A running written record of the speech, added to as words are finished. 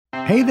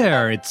Hey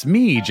there, it's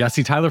me,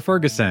 Jesse Tyler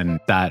Ferguson,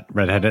 that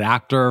redheaded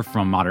actor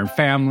from Modern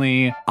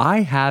Family.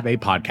 I have a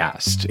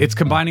podcast. It's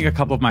combining a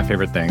couple of my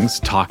favorite things,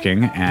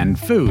 talking and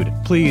food.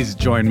 Please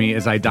join me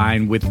as I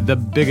dine with the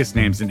biggest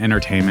names in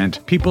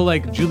entertainment. People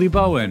like Julie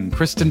Bowen,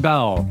 Kristen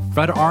Bell,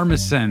 Fred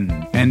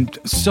Armisen, and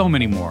so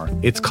many more.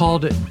 It's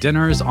called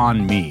Dinners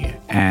on Me,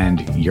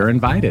 and you're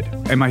invited.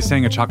 Am I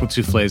saying a chocolate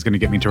souffle is going to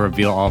get me to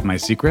reveal all of my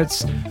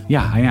secrets?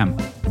 Yeah, I am.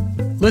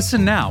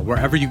 Listen now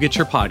wherever you get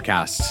your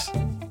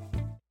podcasts.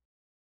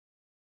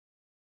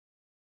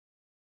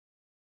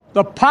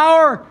 The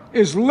power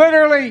is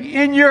literally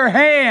in your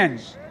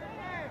hands.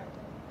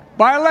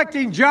 By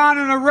electing John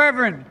and the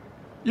Reverend,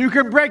 you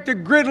can break the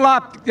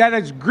gridlock that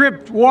has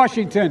gripped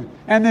Washington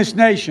and this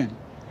nation.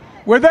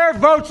 With their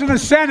votes in the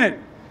Senate,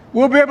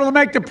 we'll be able to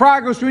make the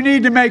progress we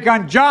need to make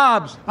on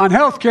jobs, on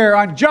health care,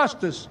 on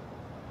justice,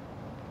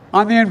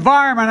 on the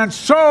environment, on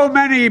so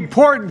many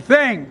important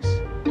things.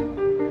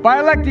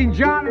 By electing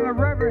John and the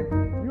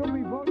Reverend, you'll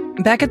be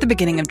voting. Back at the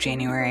beginning of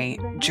January,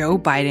 Joe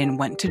Biden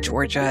went to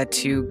Georgia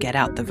to get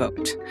out the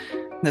vote.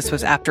 This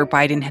was after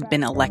Biden had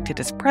been elected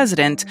as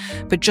president,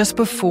 but just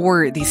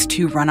before these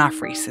two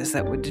runoff races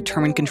that would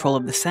determine control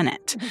of the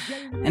Senate.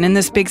 And in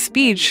this big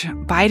speech,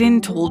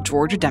 Biden told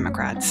Georgia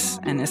Democrats,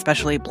 and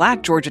especially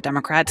Black Georgia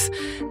Democrats,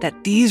 that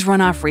these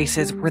runoff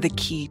races were the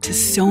key to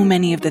so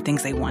many of the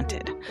things they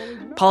wanted.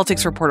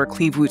 Politics reporter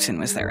Cleve Wootson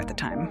was there at the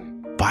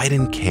time.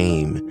 Biden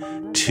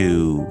came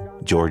to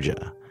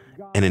Georgia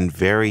and in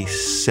very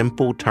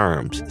simple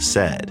terms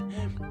said,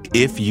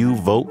 if you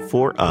vote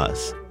for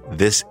us,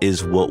 this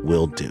is what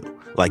we'll do.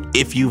 Like,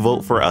 if you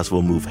vote for us,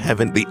 we'll move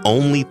heaven. The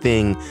only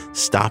thing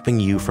stopping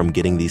you from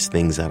getting these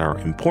things that are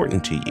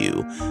important to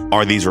you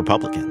are these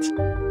Republicans.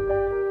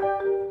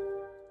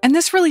 And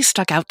this really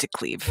stuck out to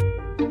Cleve.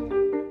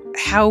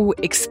 How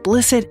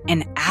explicit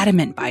and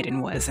adamant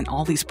Biden was in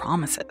all these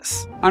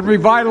promises. On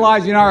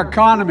revitalizing our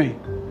economy,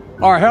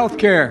 our health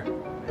care,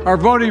 our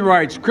voting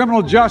rights,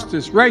 criminal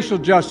justice, racial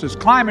justice,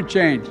 climate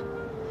change,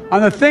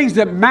 on the things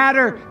that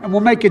matter and will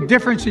make a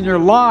difference in your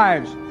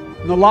lives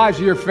and the lives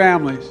of your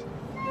families.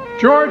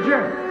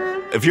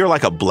 Georgia! If you're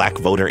like a Black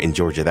voter in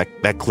Georgia,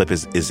 that clip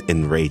is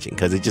enraging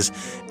because it just,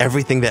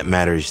 everything that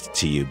matters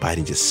to you,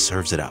 Biden just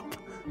serves it up.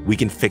 We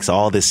can fix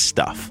all this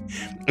stuff.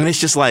 And it's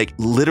just like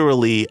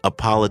literally a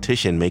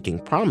politician making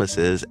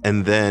promises.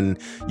 And then,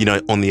 you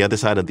know, on the other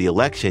side of the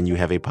election, you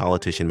have a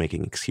politician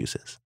making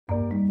excuses.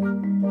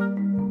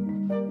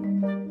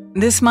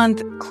 This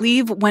month,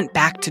 Cleve went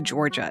back to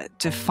Georgia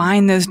to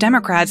find those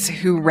Democrats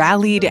who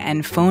rallied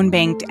and phone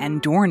banked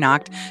and door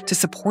knocked to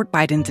support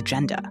Biden's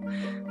agenda.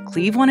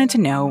 Cleve wanted to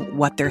know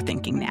what they're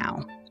thinking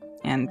now.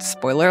 And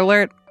spoiler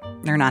alert,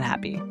 they're not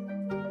happy.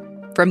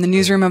 From the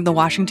newsroom of The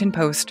Washington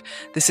Post,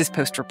 this is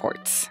Post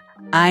Reports.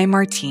 I'm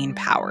Martine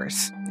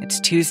Powers. It's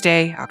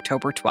Tuesday,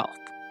 October 12th.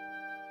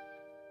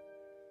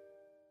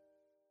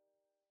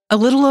 A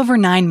little over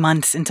 9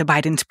 months into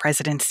Biden's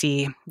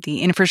presidency,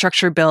 the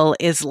infrastructure bill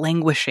is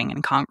languishing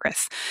in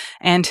Congress,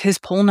 and his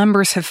poll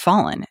numbers have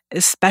fallen,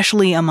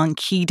 especially among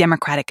key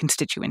Democratic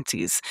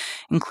constituencies,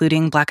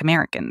 including Black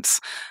Americans.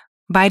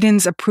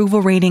 Biden's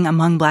approval rating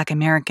among Black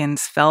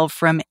Americans fell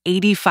from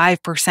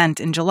 85%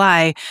 in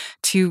July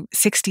to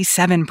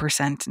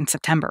 67% in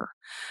September.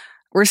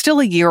 We're still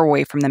a year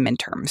away from the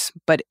midterms,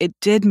 but it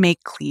did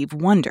make Cleve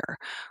wonder,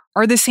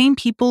 are the same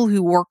people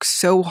who worked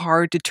so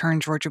hard to turn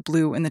Georgia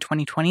blue in the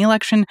 2020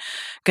 election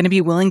going to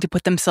be willing to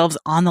put themselves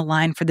on the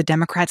line for the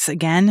Democrats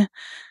again?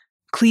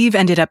 Cleve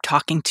ended up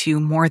talking to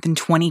more than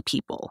 20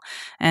 people,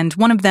 and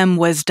one of them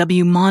was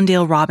W.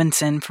 Mondale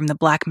Robinson from the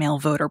Black Male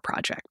Voter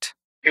Project.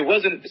 It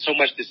wasn't so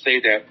much to say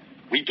that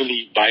we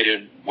believe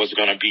Biden was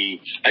going to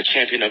be a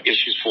champion of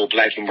issues for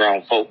Black and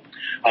brown folk,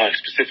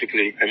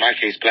 specifically, in my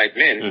case, Black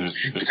men,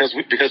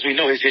 because we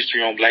know his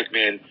history on Black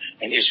men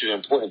and issues are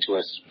important to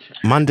us.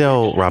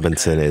 Mondale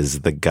Robinson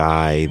is the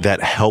guy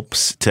that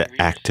helps to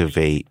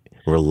activate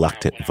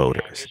reluctant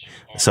voters.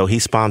 So he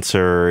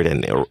sponsored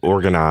and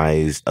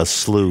organized a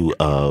slew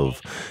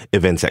of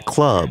events at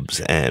clubs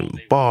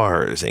and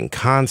bars and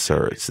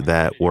concerts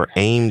that were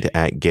aimed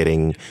at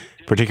getting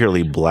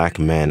particularly Black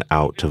men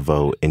out to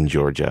vote in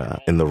Georgia,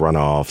 in the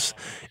runoffs,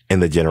 in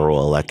the general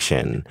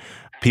election.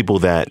 People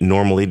that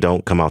normally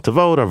don't come out to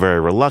vote are very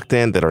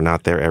reluctant, that are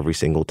not there every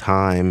single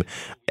time.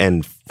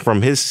 And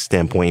from his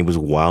standpoint, he was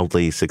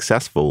wildly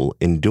successful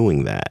in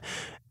doing that.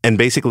 And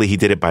basically, he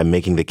did it by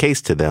making the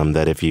case to them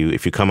that if you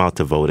come out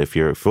to vote, if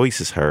your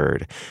voice is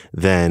heard,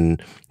 then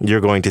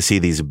you're going to see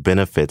these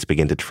benefits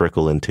begin to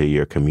trickle into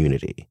your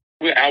community.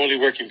 We're hourly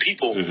working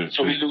people,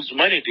 so we lose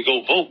money to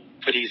go vote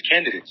for these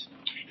candidates.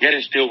 Yet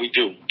and still we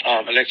do,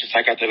 election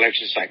cycle after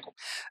election cycle.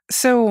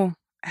 So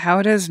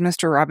how does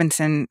Mr.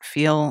 Robinson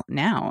feel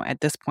now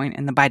at this point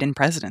in the Biden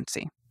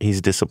presidency?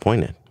 He's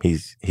disappointed.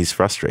 He's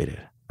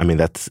frustrated. I mean,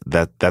 that's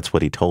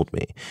what he told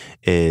me.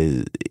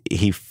 Is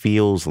he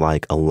feels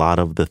like a lot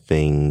of the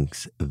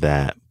things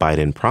that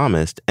Biden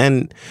promised,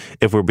 and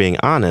if we're being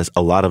honest,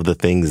 a lot of the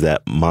things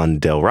that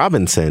Mondale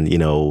Robinson,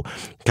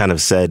 kind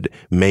of said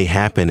may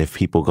happen if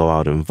people go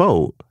out and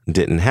vote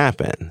didn't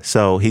happen.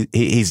 So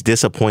he's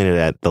disappointed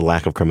at the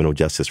lack of criminal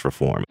justice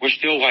reform. We're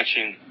still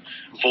watching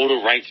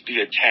voter rights be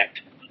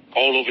attacked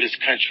all over this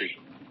country,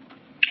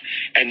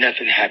 and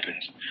nothing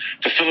happens.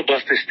 The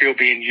filibuster is still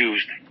being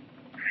used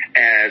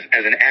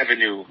as an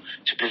avenue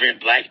to prevent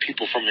black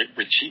people from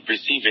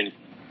receiving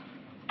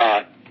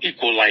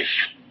equal life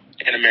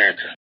in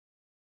America.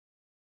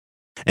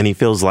 And he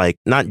feels like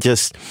not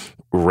just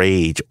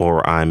rage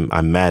or I'm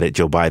mad at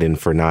Joe Biden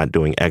for not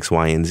doing X,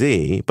 Y, and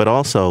Z, but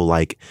also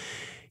like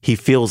he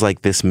feels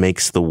like this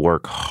makes the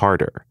work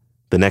harder.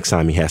 The next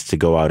time he has to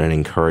go out and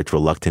encourage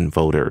reluctant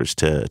voters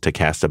to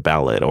cast a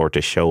ballot or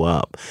to show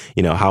up,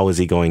 how is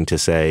he going to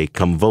say,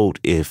 come vote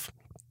if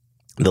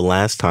the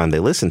last time they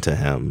listened to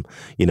him,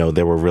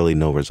 there were really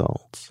no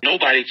results?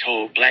 Nobody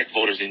told black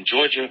voters in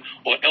Georgia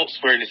or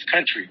elsewhere in this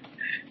country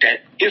that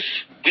if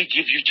we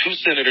give you 2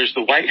 senators,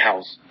 the White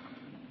House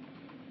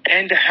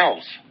and the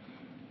House,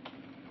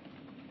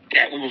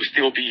 that we will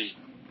still be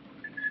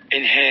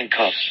in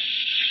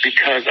handcuffs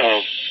because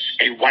of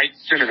a white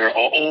senator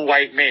or old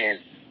white man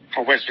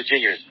from West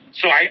Virginia.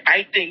 So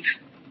I think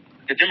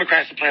the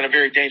Democrats are playing a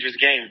very dangerous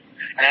game,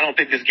 and I don't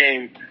think this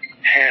game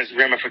has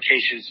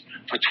ramifications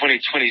for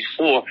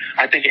 2024.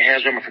 I think it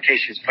has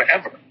ramifications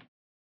forever.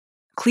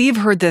 Cleve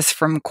heard this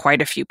from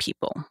quite a few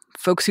people.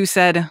 Folks who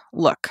said,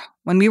 look,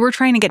 when we were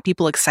trying to get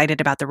people excited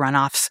about the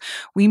runoffs,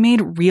 we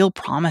made real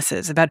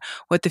promises about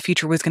what the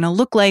future was going to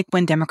look like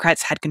when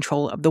Democrats had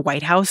control of the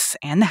White House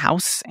and the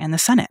House and the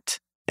Senate.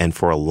 And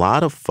for a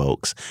lot of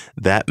folks,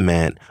 that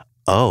meant,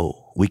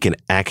 we can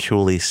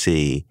actually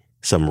see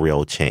some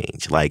real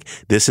change. Like,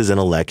 this is an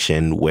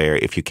election where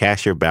if you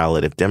cast your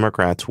ballot, if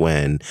Democrats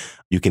win,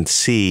 you can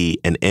see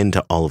an end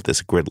to all of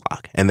this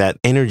gridlock. And that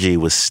energy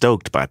was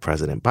stoked by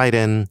President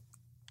Biden.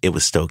 It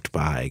was stoked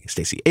by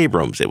Stacey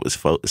Abrams. It was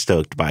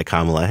stoked by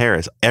Kamala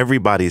Harris.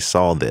 Everybody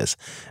saw this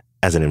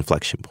as an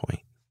inflection point.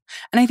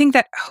 And I think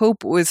that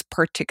hope was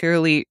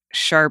particularly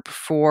sharp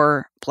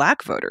for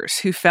Black voters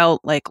who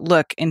felt like,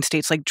 look, in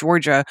states like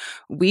Georgia,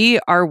 we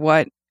are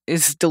what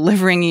is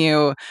delivering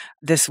you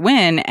this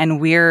win,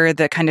 and we're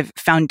the kind of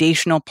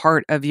foundational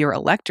part of your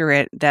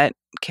electorate that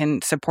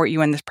can support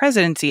you in this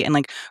presidency. And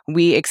like,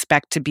 we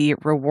expect to be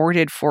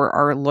rewarded for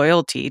our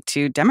loyalty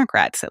to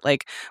Democrats, that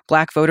like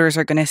Black voters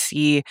are going to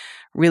see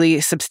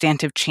really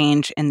substantive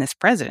change in this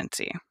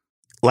presidency.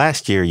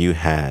 Last year, you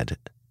had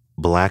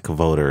Black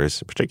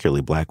voters,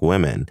 particularly Black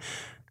women,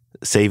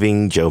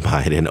 saving Joe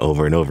Biden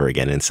over and over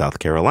again in South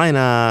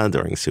Carolina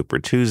during Super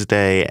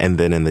Tuesday, and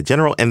then in the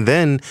general, and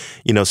then,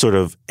 sort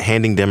of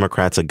handing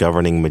Democrats a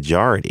governing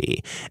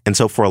majority. And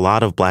so for a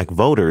lot of Black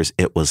voters,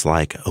 it was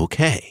like,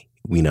 okay,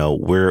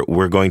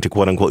 we're going to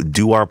quote unquote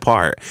do our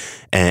part,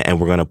 and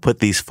we're going to put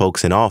these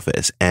folks in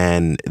office,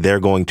 and they're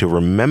going to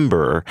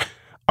remember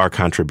our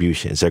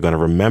contributions. They're going to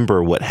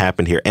remember what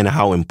happened here and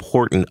how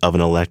important of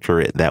an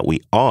electorate that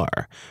we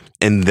are.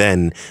 And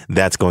then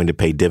that's going to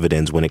pay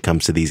dividends when it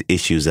comes to these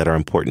issues that are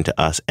important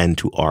to us and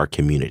to our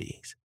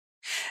communities.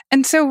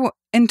 And so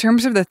in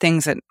terms of the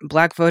things that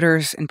Black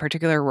voters in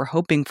particular were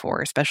hoping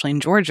for, especially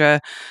in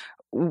Georgia,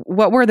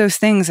 what were those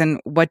things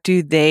and what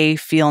do they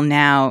feel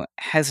now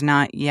has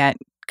not yet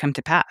come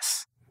to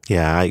pass?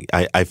 Yeah,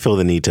 I feel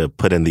the need to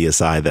put in the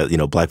aside that,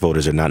 Black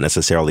voters are not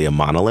necessarily a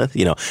monolith,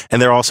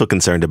 and they're also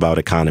concerned about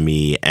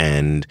economy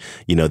and,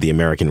 the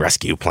American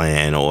Rescue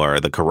Plan or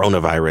the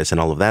coronavirus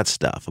and all of that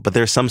stuff. But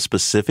there's some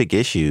specific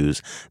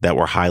issues that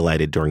were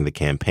highlighted during the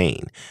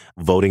campaign.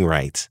 Voting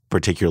rights,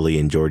 particularly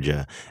in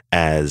Georgia,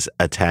 as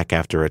attack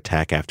after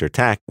attack after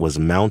attack was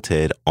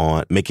mounted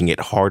on making it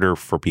harder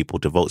for people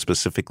to vote,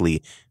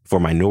 specifically for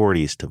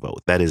minorities to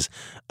vote. That is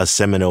a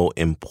seminal,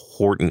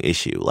 important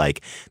issue.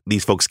 Like,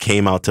 these folks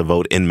came out to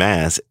vote en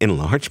masse, in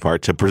large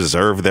part to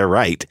preserve their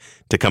right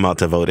to come out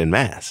to vote en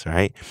masse,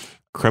 right?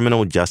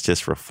 Criminal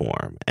justice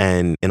reform,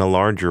 and in a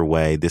larger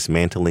way,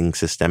 dismantling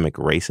systemic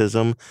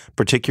racism,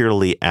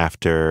 particularly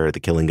after the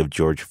killing of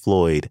George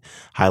Floyd,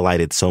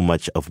 highlighted so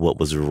much of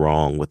what was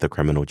wrong with the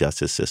criminal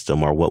justice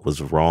system or what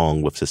was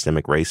wrong with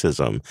systemic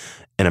racism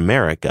in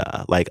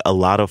America. Like, a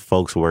lot of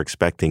folks were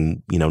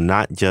expecting,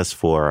 not just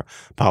for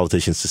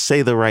politicians to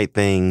say the right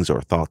things or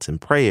thoughts and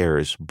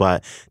prayers,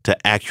 but to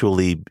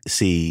actually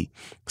see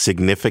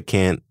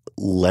significant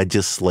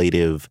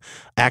legislative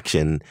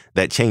action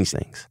that changed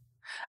things.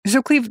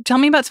 So, Cleve, tell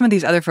me about some of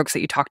these other folks that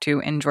you talked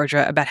to in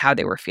Georgia about how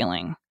they were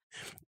feeling.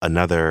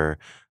 Another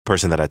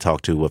person that I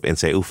talked to with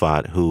Nsé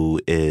Ufot, who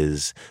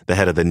is the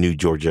head of the New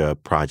Georgia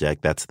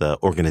Project. That's the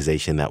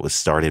organization that was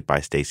started by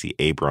Stacey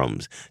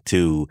Abrams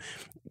to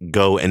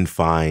go and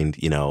find,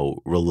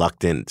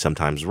 reluctant,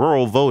 sometimes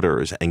rural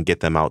voters and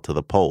get them out to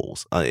the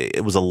polls.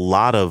 It was a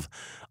lot of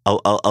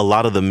a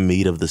lot of the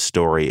meat of the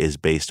story is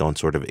based on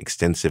sort of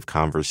extensive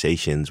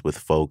conversations with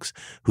folks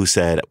who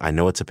said, I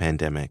know it's a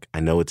pandemic. I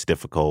know it's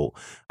difficult.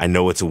 I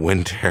know it's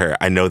winter.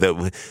 I know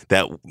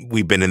that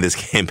we've been in this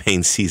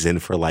campaign season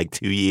for like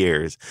 2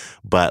 years,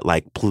 but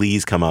like,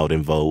 please come out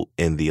and vote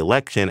in the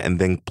election, and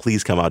then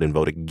please come out and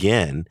vote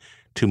again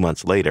 2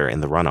 months later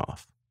in the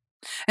runoff.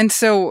 And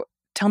so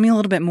tell me a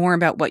little bit more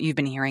about what you've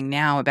been hearing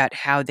now about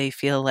how they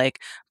feel like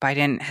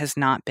Biden has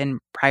not been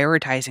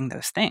prioritizing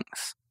those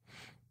things.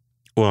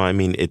 Well, I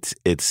mean,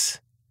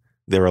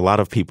 there are a lot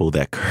of people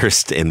that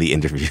cursed in the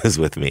interviews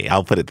with me.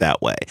 I'll put it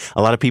that way.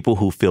 A lot of people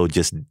who feel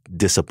just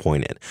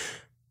disappointed.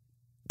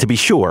 To be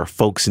sure,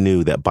 folks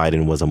knew that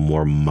Biden was a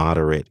more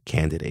moderate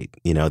candidate,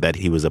 that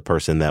he was a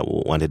person that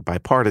wanted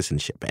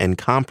bipartisanship and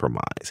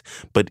compromise.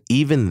 But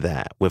even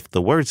that, with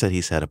the words that he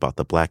said about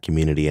the Black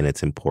community and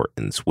its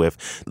importance,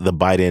 with the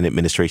Biden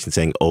administration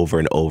saying over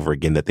and over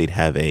again that they'd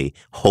have a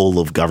whole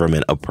of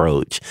government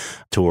approach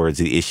towards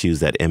the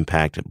issues that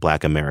impact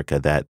Black America,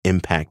 that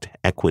impact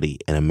equity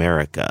in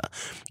America.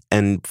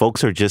 And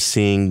folks are just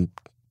seeing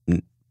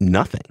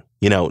nothing.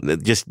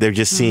 They're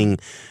just seeing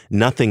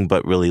nothing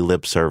but really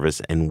lip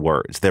service and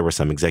words. There were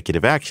some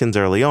executive actions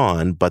early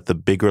on, but the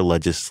bigger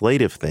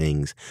legislative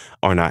things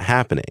are not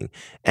happening.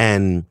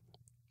 And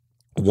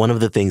one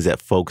of the things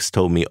that folks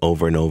told me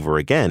over and over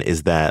again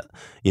is that,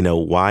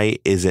 why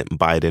isn't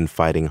Biden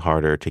fighting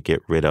harder to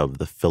get rid of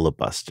the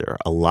filibuster?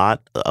 A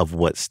lot of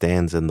what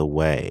stands in the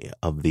way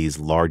of these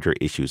larger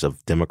issues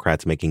of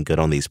Democrats making good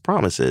on these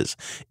promises,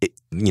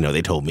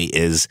 they told me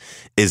is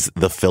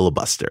the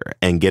filibuster,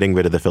 and getting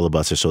rid of the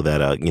filibuster so that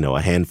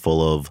a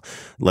handful of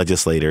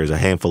legislators, a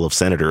handful of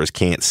senators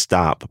can't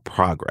stop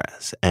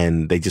progress.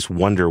 And they just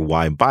wonder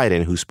why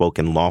Biden, who spoke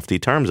in lofty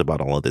terms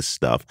about all of this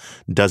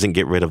stuff, doesn't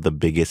get rid of the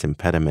biggest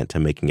impediment to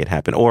making it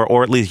happen,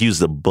 or at least use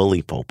the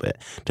bully pulpit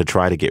to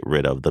try to get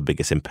rid of the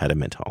biggest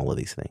impediment to all of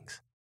these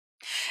things.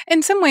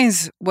 In some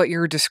ways, what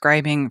you're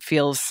describing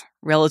feels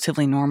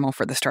relatively normal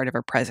for the start of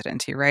a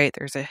presidency, right?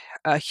 There's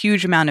a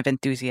huge amount of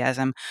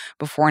enthusiasm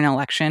before an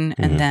election,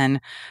 and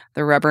then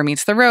the rubber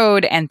meets the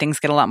road and things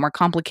get a lot more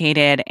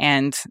complicated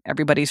and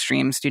everybody's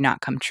dreams do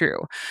not come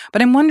true.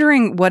 But I'm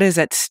wondering what is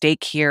at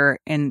stake here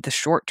in the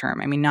short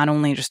term. I mean, not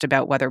only just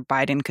about whether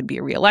Biden could be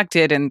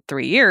reelected in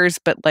 3 years,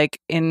 but like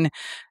in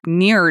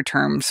nearer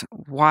terms,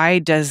 why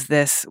does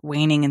this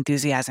waning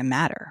enthusiasm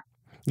matter?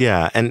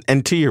 Yeah.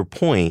 And to your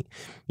point,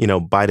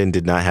 Biden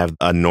did not have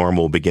a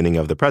normal beginning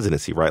of the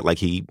presidency, right? Like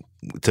he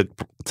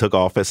took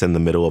office in the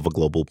middle of a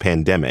global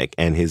pandemic,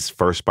 and his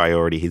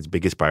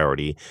biggest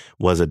priority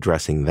was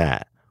addressing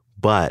that.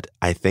 But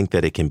I think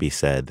that it can be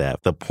said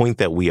that the point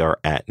that we are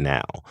at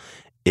now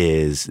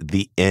is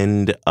the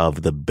end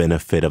of the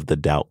benefit of the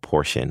doubt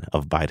portion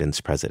of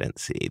Biden's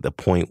presidency. The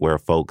point where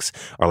folks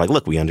are like,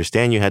 look, we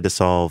understand you had to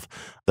solve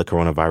the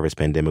coronavirus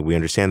pandemic. We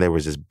understand there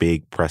was this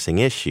big pressing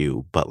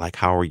issue, but like,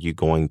 how are you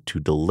going to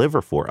deliver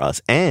for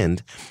us?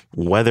 And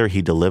whether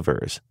he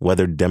delivers,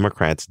 whether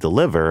Democrats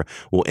deliver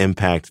will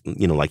impact,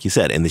 like you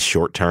said, in the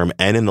short term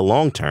and in the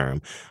long term,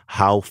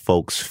 how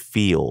folks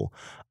feel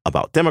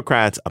about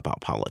Democrats,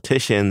 about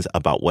politicians,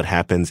 about what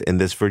happens in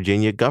this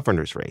Virginia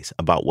governor's race,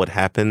 about what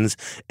happens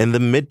in the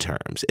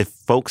midterms. If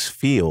folks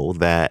feel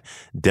that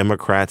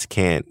Democrats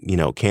can't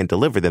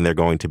deliver, then they're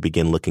going to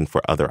begin looking for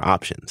other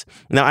options.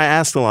 Now, I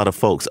asked a lot of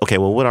folks, okay,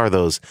 well, what are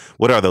those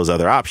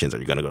other options? Are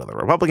you going to go to the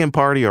Republican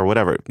Party or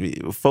whatever?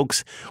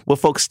 What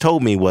folks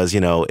told me was,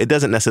 it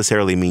doesn't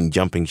necessarily mean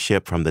jumping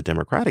ship from the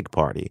Democratic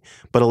Party,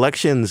 but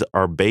elections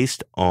are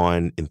based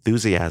on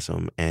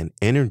enthusiasm and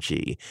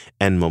energy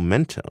and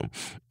momentum.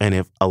 And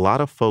if a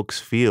lot of folks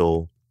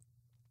feel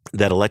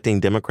that electing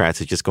Democrats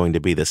is just going to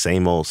be the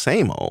same old,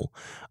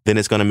 then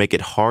it's going to make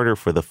it harder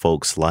for the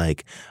folks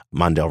like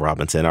Mondale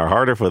Robinson, or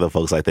harder for the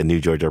folks like the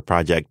New Georgia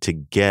Project to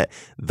get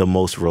the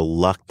most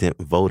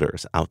reluctant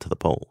voters out to the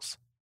polls.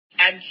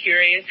 I'm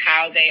curious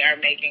how they are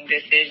making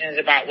decisions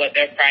about what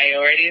their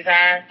priorities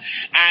are.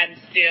 I'm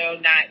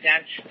still not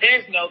done.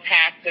 There's no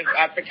path to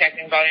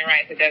protecting voting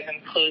rights that doesn't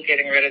include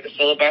getting rid of the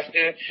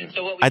filibuster.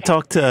 So I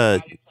talked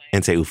to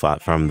Nsé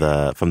Ufot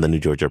from the New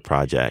Georgia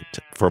Project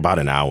for about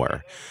an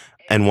hour.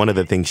 And one of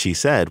the things she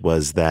said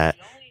was that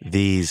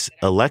these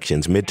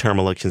elections, midterm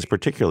elections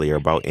particularly, are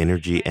about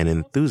energy and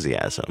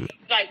enthusiasm.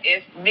 Like,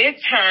 if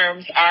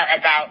midterms are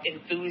about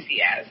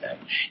enthusiasm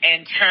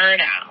and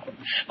turnout,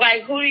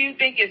 like, who do you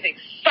think is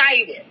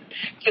excited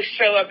to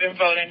show up and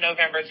vote in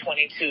November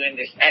 22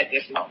 at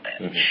this moment?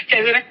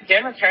 Because it's not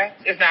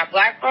Democrats, it's not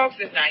Black folks,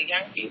 it's not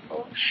young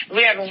people.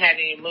 We haven't had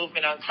any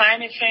movement on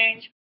climate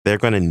change. They're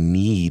going to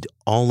need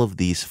all of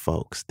these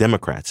folks,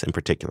 Democrats in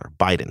particular.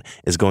 Biden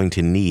is going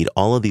to need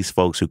all of these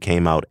folks who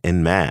came out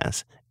en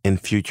masse in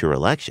future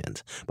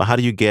elections. But how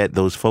do you get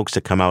those folks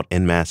to come out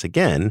en masse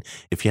again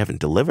if you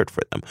haven't delivered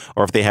for them?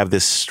 Or if they have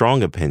this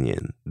strong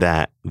opinion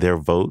that their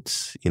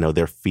votes,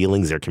 their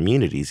feelings, their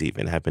communities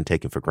even have been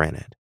taken for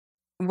granted?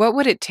 What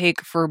would it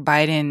take for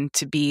Biden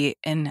to be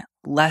in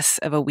less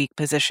of a weak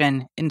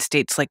position in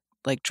states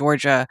like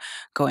Georgia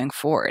going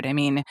forward? I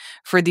mean,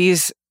 for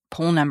these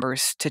poll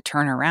numbers to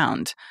turn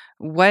around.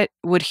 What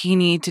would he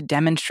need to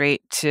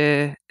demonstrate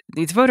to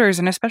these voters,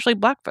 and especially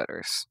Black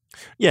voters?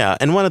 Yeah,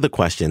 and one of the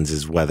questions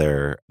is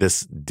whether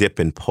this dip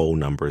in poll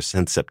numbers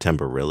since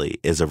September really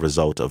is a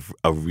result of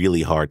a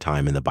really hard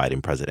time in the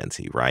Biden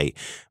presidency, right?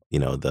 You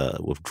know, the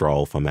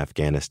withdrawal from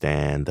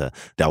Afghanistan, the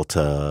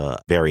Delta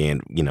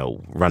variant,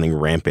 running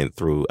rampant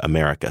through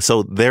America.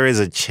 So there is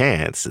a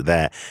chance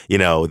that,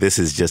 this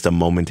is just a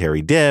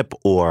momentary dip,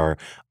 or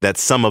that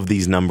some of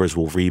these numbers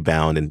will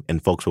rebound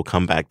and folks will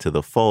come back to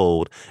the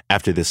fold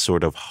after this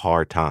sort of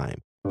hard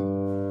time.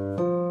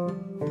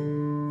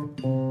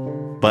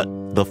 But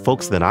the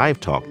folks that I've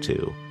talked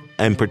to,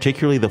 and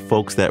particularly the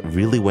folks that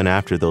really went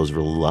after those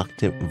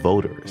reluctant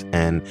voters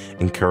and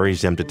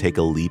encouraged them to take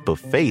a leap of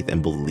faith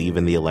and believe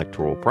in the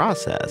electoral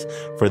process,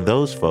 for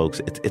those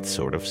folks, it's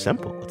sort of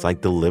simple. It's like,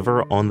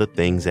 deliver on the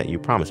things that you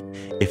promised.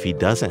 If he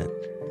doesn't,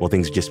 well,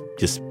 things just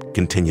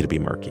continue to be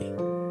murky.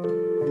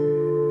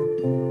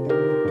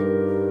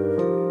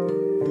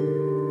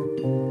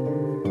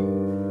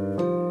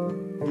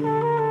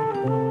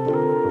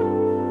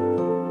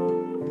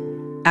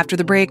 After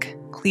the break,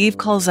 Cleve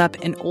calls up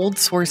an old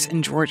source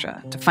in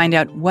Georgia to find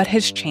out what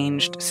has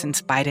changed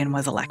since Biden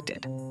was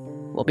elected.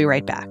 We'll be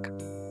right back.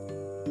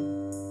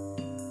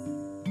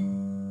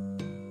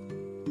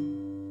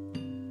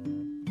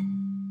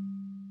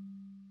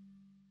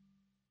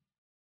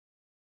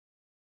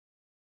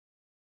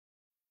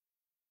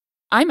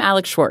 I'm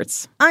Alex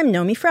Schwartz. I'm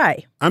Nomi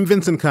Fry. I'm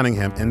Vincent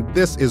Cunningham, and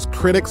this is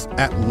Critics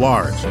at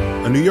Large,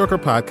 a New Yorker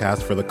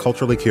podcast for the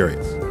culturally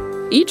curious.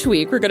 Each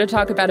week, we're going to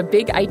talk about a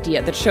big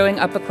idea that's showing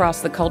up across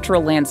the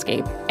cultural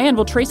landscape, and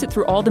we'll trace it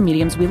through all the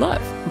mediums we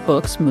love: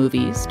 books,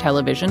 movies,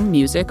 television,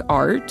 music,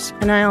 art.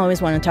 And I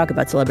always want to talk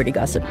about celebrity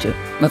gossip, too.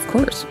 Of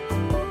course.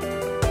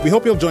 We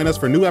hope you'll join us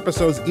for new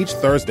episodes each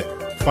Thursday.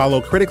 Follow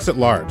Critics at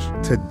Large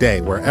today,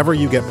 wherever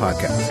you get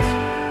podcasts.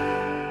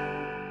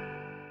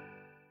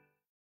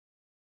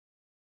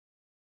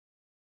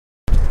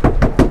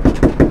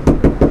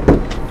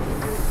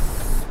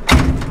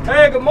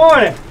 Hey, good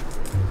morning.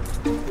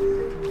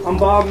 I'm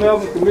Bob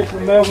Melvin,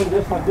 Commissioner Melvin.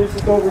 This is my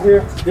district over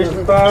here,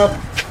 District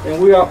 5,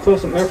 and we are putting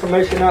some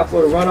information out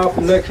for the runoff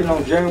election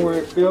on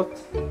January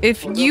 5th.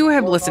 If you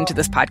have listened to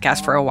this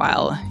podcast for a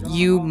while,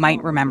 you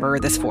might remember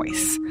this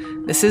voice.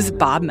 This is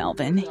Bob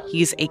Melvin.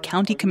 He's a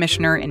county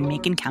commissioner in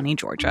Macon County,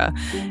 Georgia.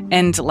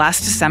 And last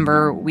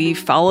December, we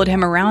followed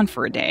him around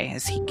for a day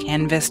as he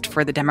canvassed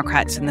for the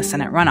Democrats in the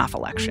Senate runoff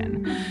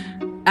election.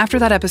 After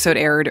that episode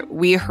aired,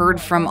 we heard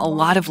from a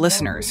lot of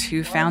listeners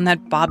who found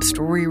that Bob's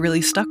story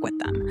really stuck with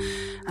them.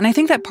 And I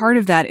think that part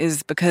of that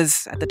is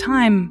because at the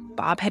time,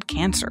 Bob had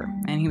cancer,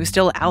 and he was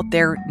still out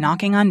there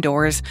knocking on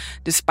doors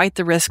despite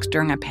the risks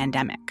during a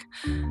pandemic.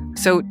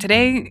 So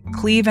today,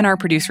 Cleve and our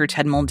producer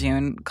Ted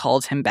Muldoon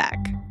called him back.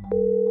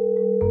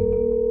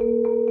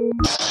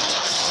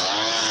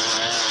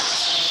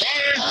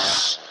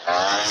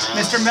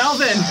 Mr.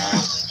 Melvin!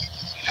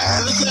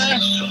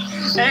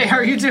 Hey, how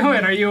are you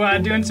doing? Are you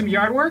doing some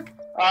yard work?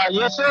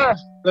 Yes, sir.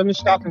 Let me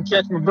stop and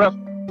catch my breath.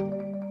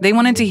 They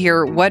wanted to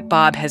hear what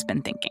Bob has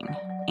been thinking,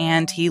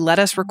 and he let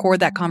us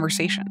record that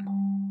conversation.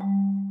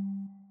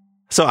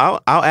 So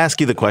I'll ask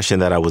you the question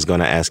that I was going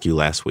to ask you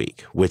last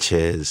week, which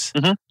is,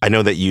 I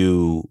know that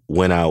you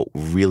went out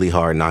really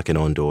hard knocking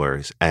on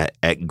doors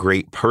at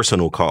great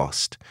personal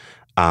cost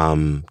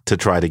to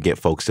try to get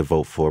folks to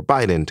vote for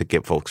Biden, to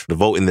get folks to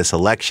vote in this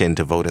election,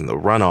 to vote in the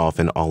runoff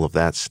and all of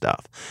that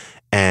stuff.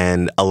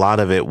 And a lot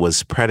of it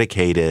was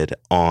predicated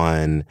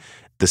on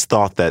this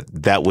thought that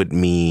that would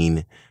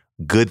mean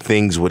good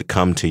things would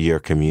come to your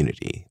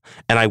community.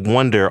 And I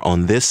wonder,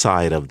 on this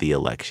side of the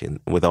election,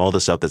 with all the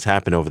stuff that's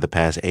happened over the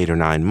past 8 or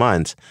 9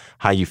 months,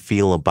 how you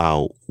feel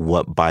about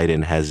what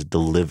Biden has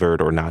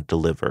delivered or not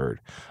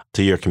delivered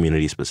to your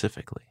community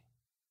specifically.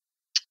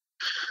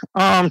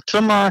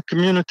 To my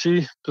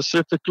community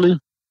specifically,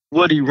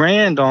 what he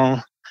ran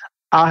on,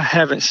 I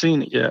haven't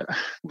seen it yet,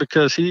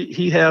 because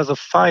he has a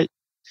fight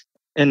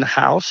in the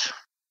House,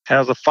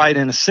 has a fight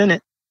in the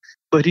Senate,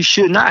 but he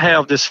should not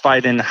have this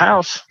fight in the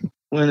House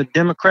when a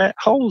Democrat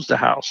holds the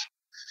House.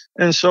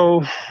 And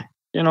so,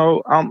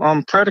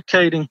 I'm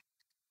predicating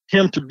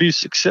him to be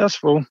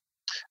successful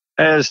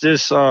as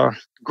this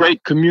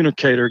great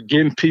communicator,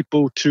 getting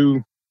people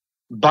to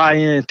buy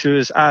into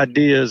his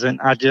ideas, and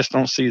I just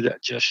don't see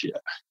that just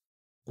yet.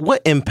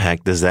 What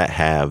impact does that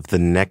have the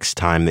next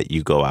time that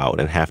you go out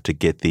and have to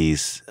get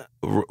these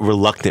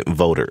reluctant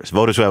voters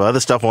who have other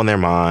stuff on their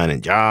mind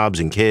and jobs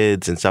and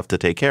kids and stuff to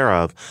take care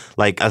of?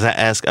 Like, as I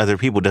ask other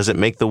people, does it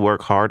make the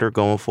work harder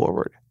going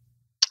forward?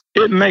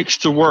 It makes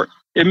the work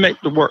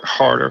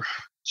harder,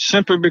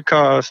 simply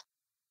because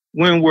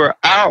when we're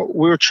out,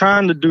 we're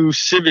trying to do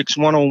civics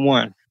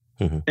 101.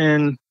 Mm-hmm.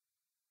 And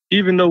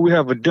even though we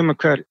have a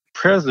Democratic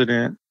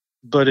president,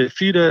 but if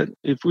we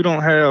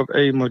don't have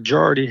a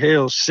majority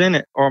held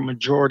Senate or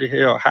majority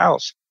held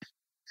House,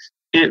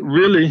 it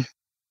really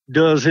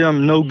does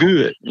him no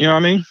good. You know what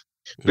I mean?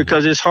 Mm-hmm.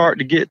 Because it's hard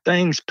to get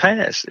things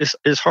passed.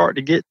 It's hard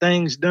to get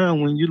things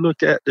done when you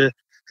look at the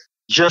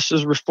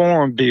Justice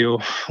Reform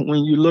Bill,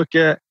 when you look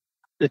at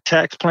the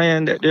tax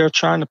plan that they're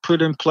trying to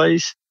put in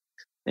place,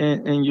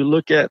 and you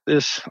look at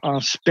this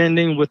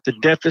spending with the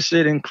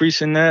deficit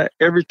increasing, that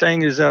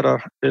everything is at a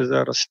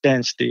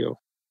standstill.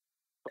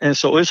 And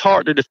so it's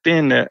hard to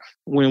defend that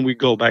when we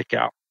go back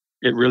out.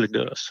 It really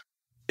does.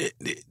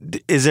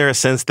 Is there a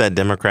sense that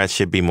Democrats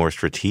should be more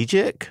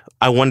strategic?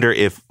 I wonder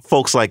if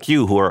folks like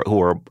you who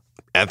are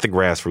at the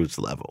grassroots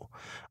level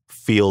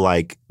feel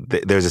like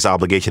there's this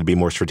obligation to be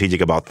more strategic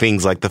about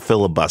things like the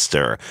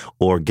filibuster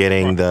or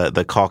getting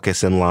the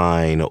caucus in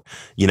line,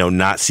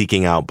 not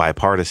seeking out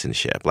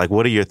bipartisanship. Like,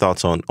 what are your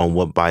thoughts on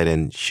what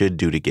Biden should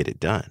do to get it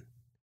done?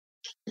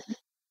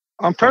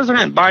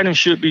 President Biden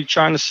should be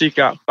trying to seek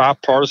out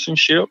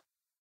bipartisanship.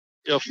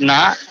 If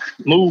not,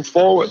 move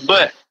forward.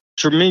 But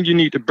to me, you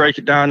need to break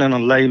it down in a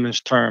layman's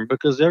term,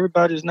 because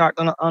everybody's not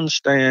going to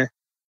understand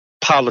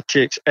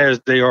politics as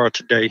they are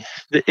today.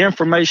 The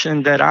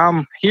information that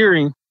I'm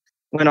hearing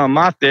when I'm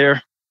out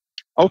there,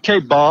 okay,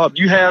 Bob,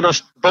 you had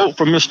us vote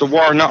for Mr.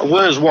 Warnock.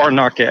 Where's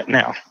Warnock at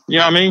now? You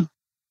know what I mean?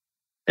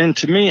 And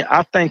to me,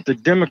 I think the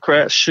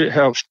Democrats should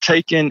have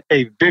taken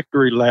a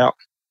victory lap,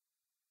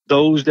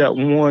 those that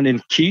won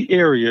in key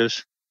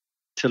areas,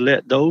 to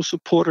let those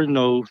supporters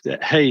know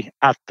that, hey,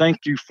 I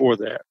thank you for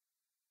that.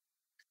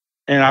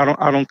 And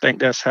I don't think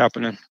that's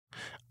happening.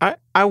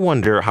 I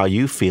wonder how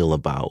you feel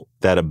about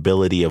that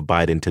ability of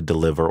Biden to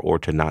deliver or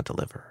to not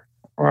deliver.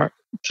 All right.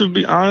 To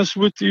be honest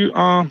with you,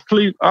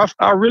 Cleve,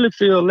 I really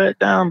feel let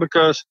down,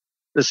 because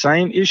the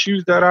same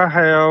issues that I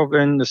have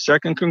in the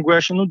 2nd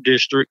Congressional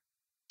District,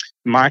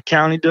 my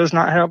county does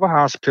not have a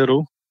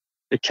hospital.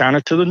 The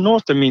county to the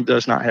north of me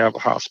does not have a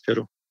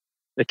hospital.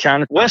 The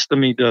county west of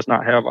me does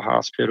not have a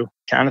hospital.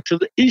 The county to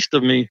the east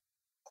of me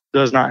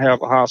does not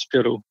have a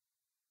hospital.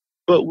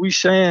 But we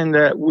saying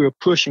that we're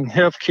pushing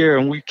healthcare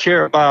and we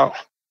care about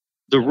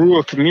the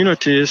rural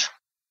communities,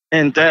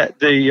 and that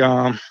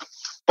the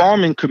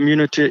farming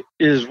community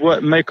is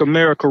what make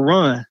America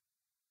run.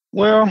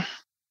 Well,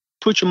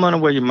 put your money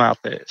where your mouth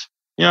is.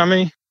 You know what I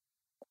mean?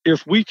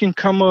 If we can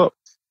come up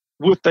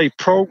with a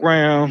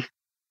program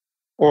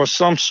or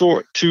some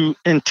sort to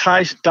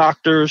entice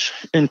doctors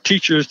and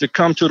teachers to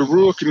come to the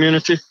rural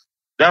community,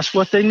 that's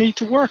what they need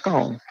to work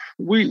on.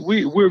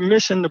 We're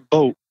missing the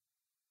boat.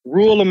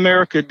 Rural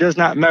America, does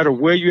not matter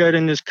where you're at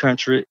in this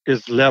country,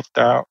 is left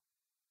out.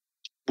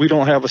 We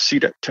don't have a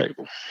seat at the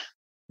table.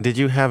 Did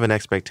you have an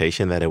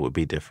expectation that it would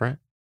be different?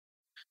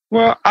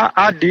 Well,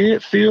 I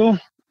did feel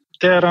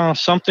that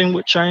something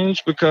would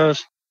change,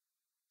 because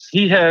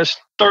he has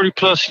 30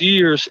 plus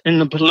years in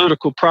the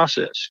political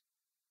process.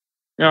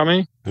 You know what I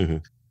mean? Mm-hmm.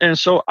 And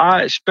so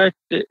I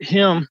expected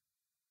him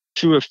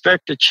to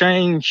effect the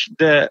change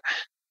that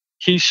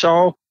he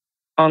saw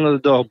under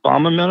the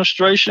Obama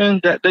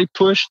administration that they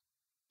pushed.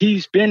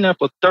 He's been there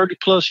for 30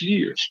 plus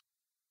years.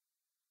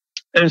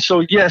 And so,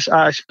 yes,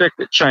 I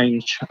expected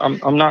change.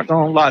 I'm not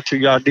going to lie to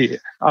you, I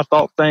did. I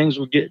thought things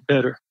would get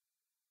better.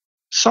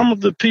 Some of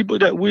the people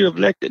that we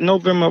elected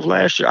November of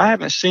last year, I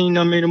haven't seen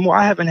them anymore.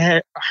 I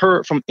haven't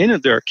heard from any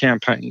of their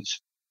campaigns.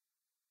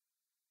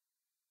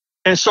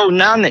 And so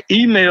now the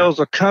emails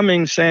are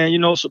coming saying,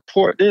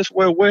 support this.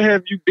 Well, where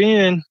have you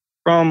been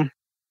from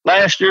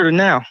last year to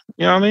now?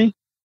 You know what I mean?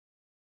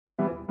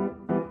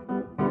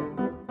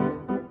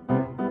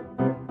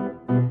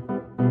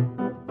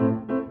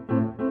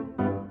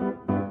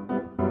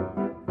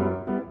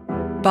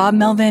 Bob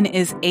Melvin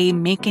is a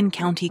Macon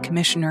County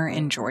Commissioner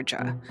in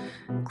Georgia.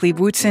 Cleve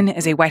Wootson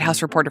is a White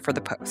House reporter for The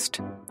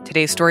Post.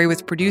 Today's story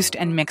was produced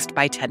and mixed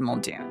by Ted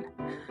Muldoon.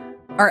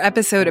 Our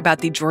episode about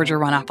the Georgia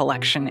runoff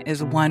election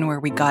is one where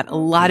we got a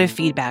lot of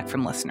feedback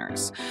from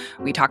listeners.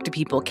 We talked to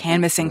people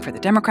canvassing for the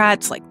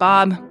Democrats, like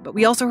Bob, but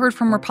we also heard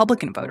from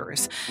Republican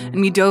voters,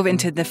 and we dove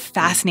into the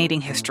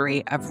fascinating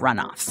history of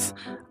runoffs.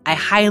 I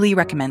highly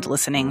recommend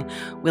listening.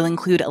 We'll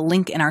include a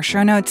link in our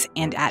show notes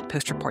and at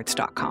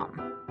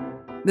postreports.com.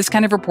 This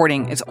kind of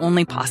reporting is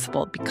only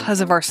possible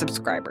because of our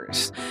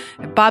subscribers.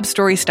 If Bob's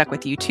story stuck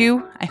with you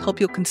too, I hope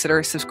you'll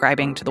consider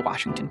subscribing to The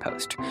Washington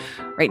Post.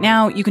 Right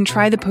now, you can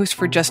try The Post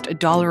for just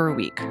 $1 a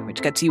week,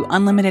 which gets you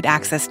unlimited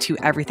access to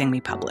everything we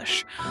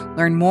publish.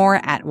 Learn more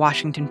at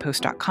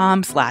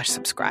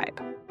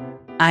washingtonpost.com/subscribe.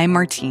 I'm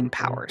Martine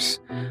Powers.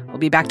 We'll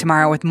be back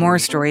tomorrow with more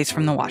stories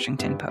from The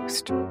Washington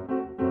Post.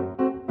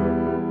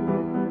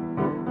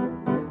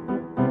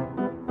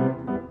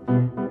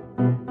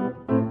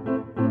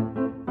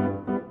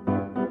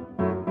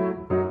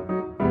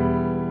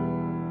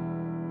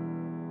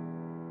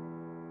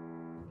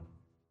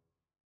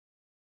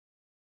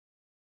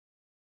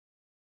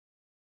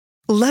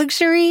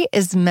 Luxury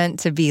is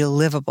meant to be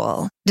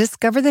livable.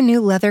 Discover the new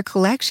leather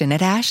collection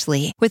at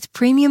Ashley with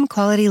premium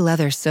quality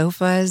leather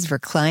sofas,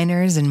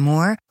 recliners, and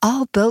more,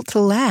 all built to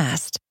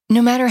last.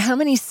 No matter how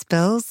many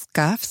spills,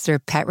 scuffs, or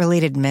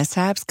pet-related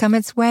mishaps come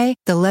its way,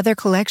 the leather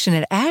collection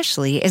at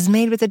Ashley is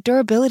made with the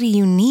durability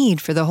you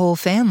need for the whole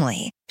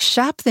family.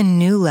 Shop the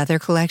new leather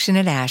collection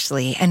at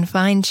Ashley and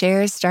find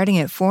chairs starting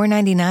at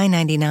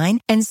 $499.99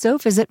 and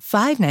sofas at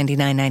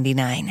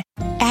 $599.99.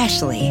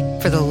 Ashley,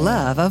 for the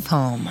love of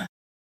home.